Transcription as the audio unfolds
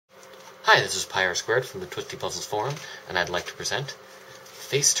Hi, this is Pyre Squared from the Twisty Puzzles Forum, and I'd like to present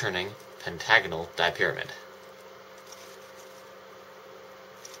Face-Turning Pentagonal Dipyramid.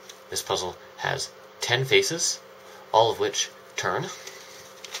 This puzzle has 10 faces, all of which turn,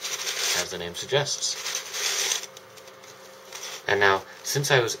 as the name suggests. And now,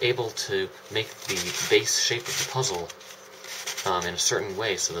 since I was able to make the base shape of the puzzle in a certain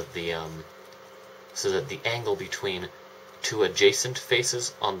way so that the angle between two adjacent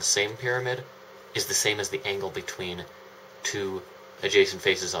faces on the same pyramid is the same as the angle between two adjacent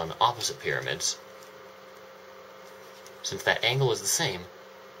faces on opposite pyramids. Since that angle is the same,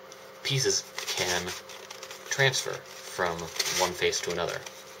 pieces can transfer from one face to another,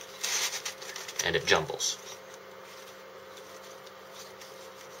 and it jumbles.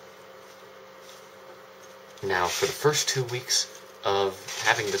 Now, for the first 2 weeks of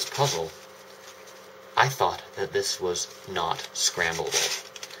having this puzzle, I thought that this was not scrambleable.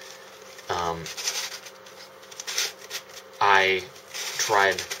 I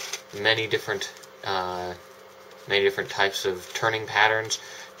tried many different types of turning patterns,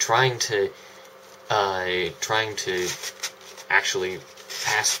 trying to actually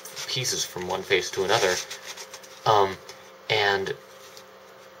pass pieces from one face to another, and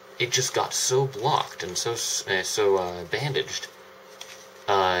it just got so blocked and so bandaged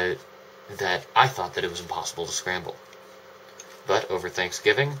that I thought that it was impossible to scramble. But over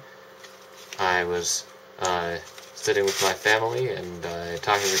Thanksgiving, I was sitting with my family and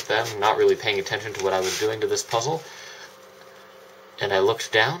talking with them, not really paying attention to what I was doing to this puzzle, and I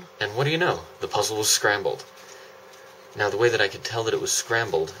looked down, and what do you know? The puzzle was scrambled. Now, the way that I could tell that it was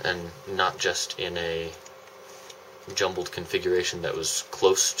scrambled, and not just in a jumbled configuration that was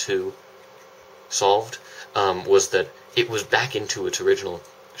close to solved, was that it was back into its original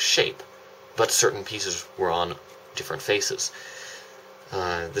shape, but certain pieces were on different faces.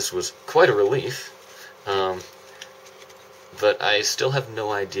 This was quite a relief, but I still have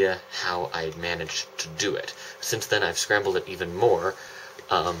no idea how I managed to do it. Since then, I've scrambled it even more,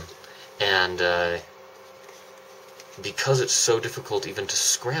 and because it's so difficult even to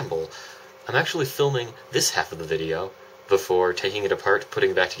scramble, I'm actually filming this half of the video before taking it apart,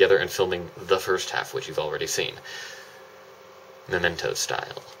 putting it back together, and filming the first half, which you've already seen. Memento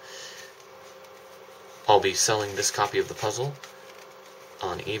style. I'll be selling this copy of the puzzle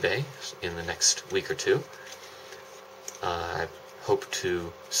on eBay in the next week or two. I hope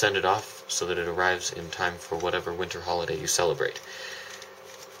to send it off so that it arrives in time for whatever winter holiday you celebrate.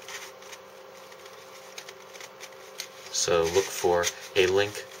 So look for a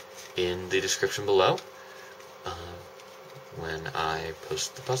link in the description below when I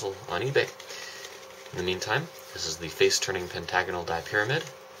post the puzzle on eBay. In the meantime, this is the Face-Turning Pentagonal Dipyramid.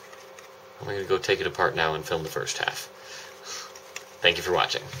 I'm going to go take it apart now and film the first half. Thank you for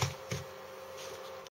watching.